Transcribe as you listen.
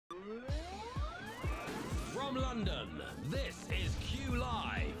from London, this is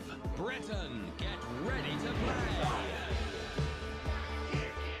QLive. Britain, get ready to play.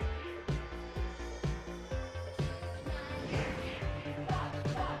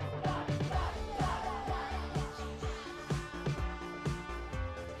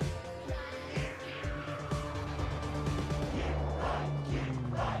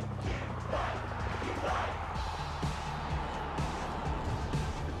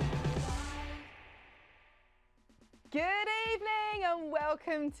 Good evening and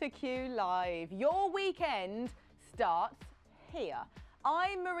welcome to QLive. Your weekend starts here.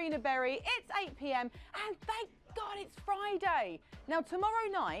 I'm Marina Berry, it's 8 p.m. and thank God it's Friday. Now tomorrow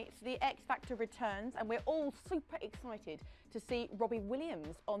night the X Factor returns and we're all super excited to see Robbie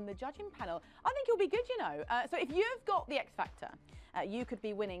Williams on the judging panel. I think it'll be good, you know. So if you've got the X Factor, you could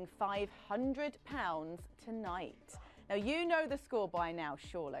be winning £500 tonight. Now you know the score by now,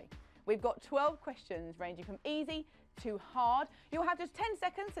 surely. We've got 12 questions ranging from easy to hard. You'll have just 10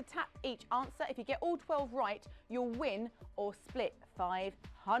 seconds to tap each answer. If you get all 12 right, you'll win or split £500.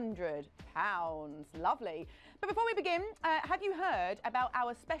 Lovely. But before we begin, have you heard about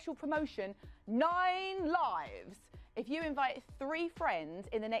our special promotion, 9 Lives? If you invite 3 friends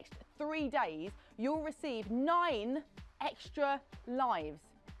in the next 3 days, you'll receive 9 extra lives.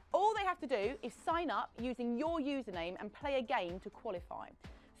 All they have to do is sign up using your username and play a game to qualify.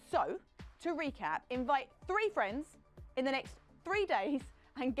 So, to recap, invite 3 friends in the next 3 days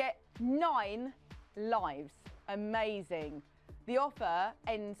and get 9 lives. Amazing. The offer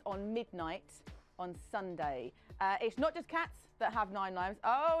ends on midnight on Sunday. It's not just cats that have 9 lives.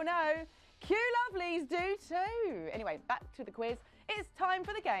 Oh no, Q-Lovelies do too. Anyway, back to the quiz. It's time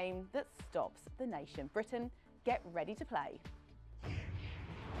for the game that stops the nation. Britain, get ready to play.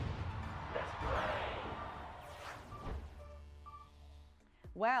 Let's play.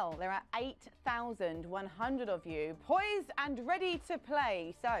 Well, there are 8,100 of you poised and ready to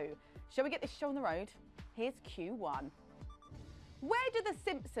play. So, shall we get this show on the road? Here's Q1. Where do the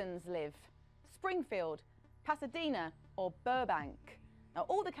Simpsons live? Springfield, Pasadena, or Burbank? Now,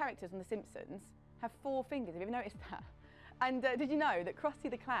 all the characters on The Simpsons have 4 fingers. Have you ever noticed that? And did you know that Krusty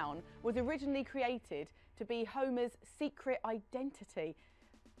the Clown was originally created to be Homer's secret identity?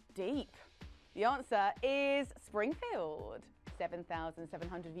 Deep. The answer is Springfield.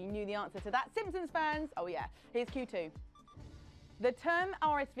 7,700 of you knew the answer to that. Simpsons fans, oh yeah, here's Q2. The term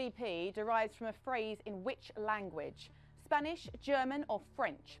RSVP derives from a phrase in which language? Spanish, German, or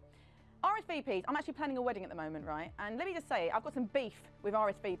French? RSVPs, I'm actually planning a wedding at the moment, right? And let me just say, I've got some beef with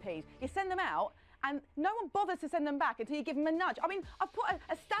RSVPs. You send them out and no one bothers to send them back until you give them a nudge. I mean, I've put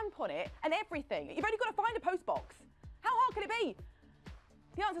a stamp on it and everything. You've only got to find a post box. How hard can it be?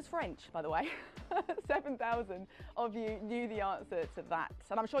 The answer's French, by the way. 7,000 of you knew the answer to that.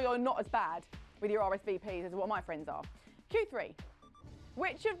 And I'm sure you're not as bad with your RSVPs as what my friends are. Q3.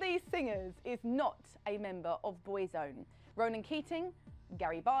 Which of these singers is not a member of Boyzone? Ronan Keating,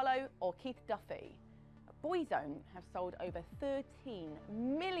 Gary Barlow, or Keith Duffy? Boyzone have sold over 13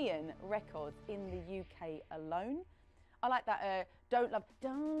 million records in the UK alone. I like that Don't Love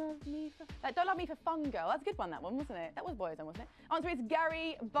Me for Fun Girl. That's a good one, that one, wasn't it? That was Boyzone, wasn't it? Answer is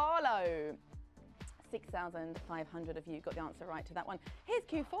Gary Barlow. 6,500 of you got the answer right to that one. Here's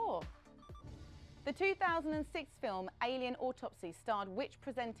Q4. The 2006 film Alien Autopsy starred which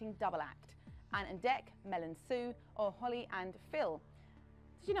presenting double act? Ant and Dec, Mel and Sue, or Holly and Phil?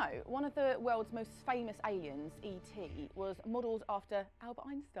 Did you know one of the world's most famous aliens, E.T., was modelled after Albert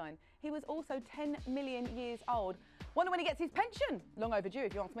Einstein? He was also 10 million years old. Wonder when he gets his pension? Long overdue,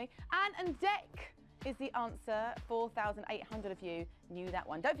 if you ask me. Ant and Dec is the answer. 4,800 of you knew that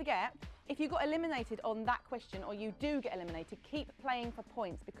one. Don't forget, if you got eliminated on that question, or you do get eliminated, keep playing for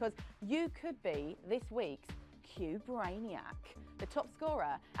points because you could be this week's Q Brainiac. The top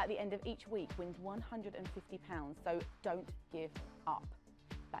scorer at the end of each week wins £150, so don't give up.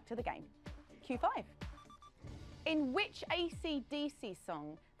 Back to the game. Q5. In which AC/DC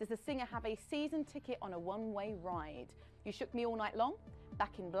song does the singer have a season ticket on a one-way ride? You Shook Me All Night Long,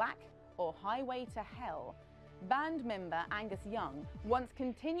 Back in Black, or Highway to Hell? Band member Angus Young once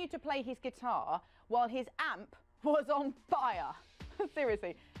continued to play his guitar while his amp was on fire.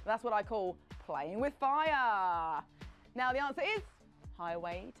 Seriously, that's what I call playing with fire. Now the answer is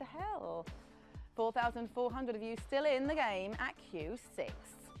Highway to Hell. 4,400 of you still in the game at Q6.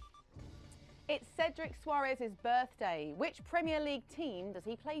 It's Cedric Suarez's birthday. Which Premier League team does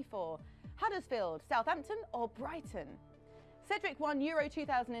he play for? Huddersfield, Southampton, or Brighton? Cedric won Euro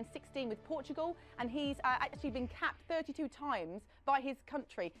 2016 with Portugal, and he's actually been capped 32 times by his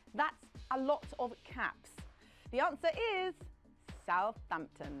country. That's a lot of caps. The answer is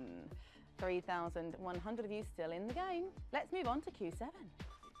Southampton. 3,100 of you still in the game. Let's move on to Q7.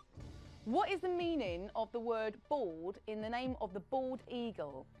 What is the meaning of the word bald in the name of the bald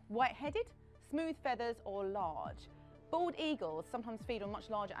eagle? White-headed, smooth feathers, or large? Bald eagles sometimes feed on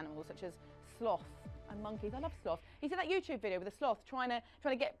much larger animals such as sloth and monkeys. I love sloth. You see that YouTube video with the sloth trying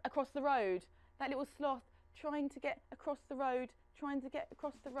to get across the road? That little sloth trying to get across the road, Oh,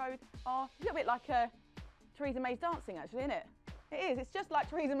 a little bit like Theresa May's dancing, actually, isn't it? It is. It's just like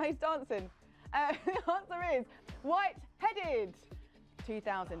Theresa May's dancing. The answer is white-headed.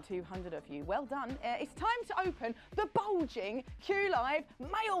 2,200 of you. Well done. It's time to open the bulging QLive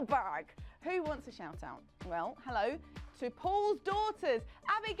mailbag. Who wants a shout out? Well, hello to Paul's daughters,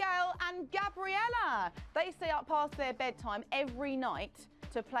 Abigail and Gabriella. They stay up past their bedtime every night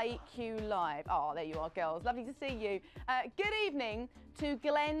to play QLive. Oh, there you are, girls. Lovely to see you. Good evening to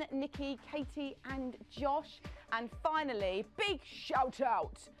Glenn, Nikki, Katie and Josh. And finally, big shout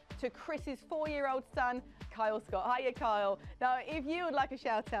out to Chris's 4-year-old son, Kyle Scott. Hiya, Kyle. Now, if you would like a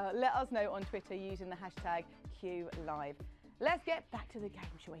shout out, let us know on Twitter using the hashtag QLive. Let's get back to the game,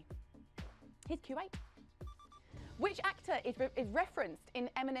 shall we? Here's Q8. Which actor is referenced in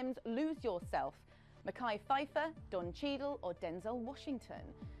Eminem's Lose Yourself? Mekhi Phifer, Don Cheadle or Denzel Washington?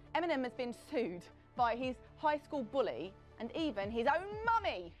 Eminem has been sued by his high school bully and even his own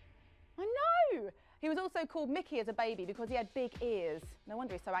mummy. I know! He was also called Mickey as a baby because he had big ears. No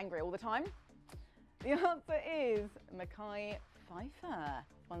wonder he's so angry all the time. The answer is Mekhi Phifer.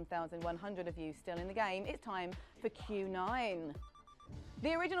 1,100 of you still in the game. It's time for Q9.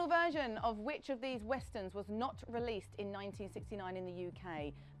 The original version of which of these westerns was not released in 1969 in the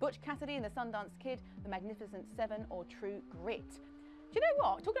UK? Butch Cassidy and the Sundance Kid, The Magnificent Seven or True Grit? Do you know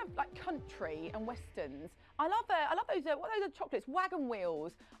what? Talking of like country and westerns, I love those, what are those chocolates? Wagon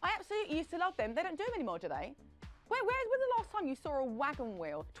wheels. I absolutely used to love them. They don't do them anymore, do they? When's the last time you saw a wagon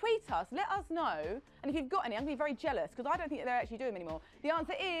wheel? Tweet us, let us know. And if you've got any, I'm going to be very jealous because I don't think they're actually doing them anymore. The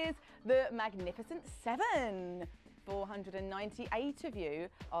answer is The Magnificent Seven. 498 of you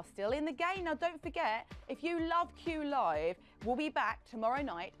are still in the game. Now, don't forget, if you love QLive, we'll be back tomorrow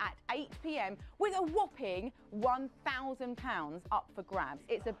night at 8 p.m. with a whopping £1,000 up for grabs.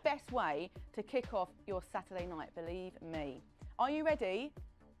 It's the best way to kick off your Saturday night, believe me. Are you ready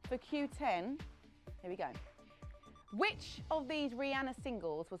for Q10? Here we go. Which of these Rihanna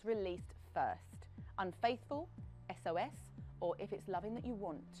singles was released first? Unfaithful, SOS, or If It's Loving That You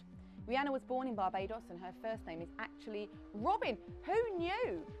Want? Rihanna was born in Barbados and her first name is actually Robin. Who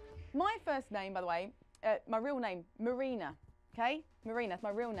knew? My first name, by the way, my real name, Marina. Okay? Marina, that's my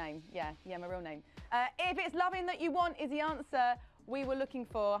real name. Yeah, my real name. If It's Loving That You Want is the answer we were looking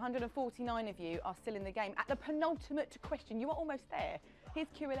for. 149 of you are still in the game. At the penultimate question, you are almost there. Here's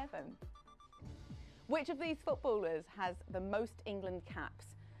Q11. Which of these footballers has the most England caps?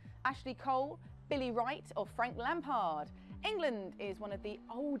 Ashley Cole, Billy Wright or Frank Lampard? England is one of the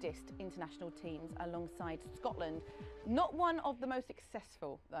oldest international teams alongside Scotland. Not one of the most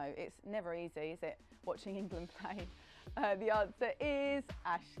successful, though. It's never easy, is it, watching England play? The answer is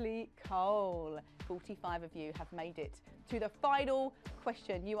Ashley Cole. 45 of you have made it to the final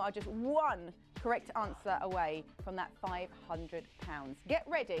question. You are just one correct answer away from that £500. Get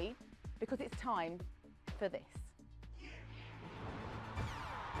ready, because it's time for this.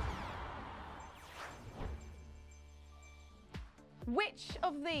 Which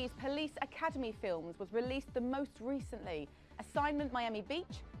of these Police Academy films was released the most recently? Assignment Miami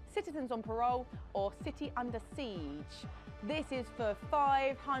Beach, Citizens on Parole, or City Under Siege? This is for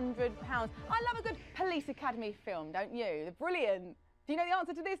 £500. I love a good Police Academy film, don't you? They're brilliant. Do you know the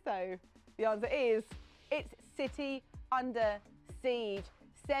answer to this, though? The answer is, it's City Under Siege.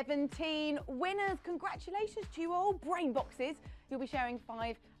 17 winners. Congratulations to you all. Brain boxes. You'll be sharing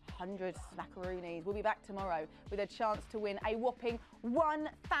 500 smackaroonies. We'll be back tomorrow with a chance to win a whopping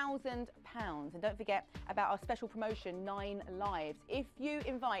 £1,000. And don't forget about our special promotion, 9 Lives. If you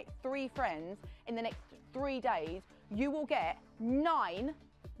invite 3 friends in the next 3 days, you will get 9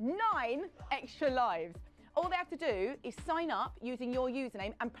 extra lives. All they have to do is sign up using your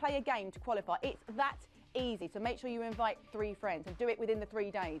username and play a game to qualify. It's that easy. So make sure you invite 3 friends and do it within the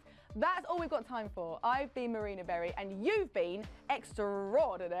 3 days. That's all we've got time for. I've been Marina Berry and you've been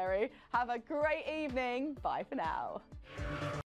extraordinary. Have a great evening. Bye for now.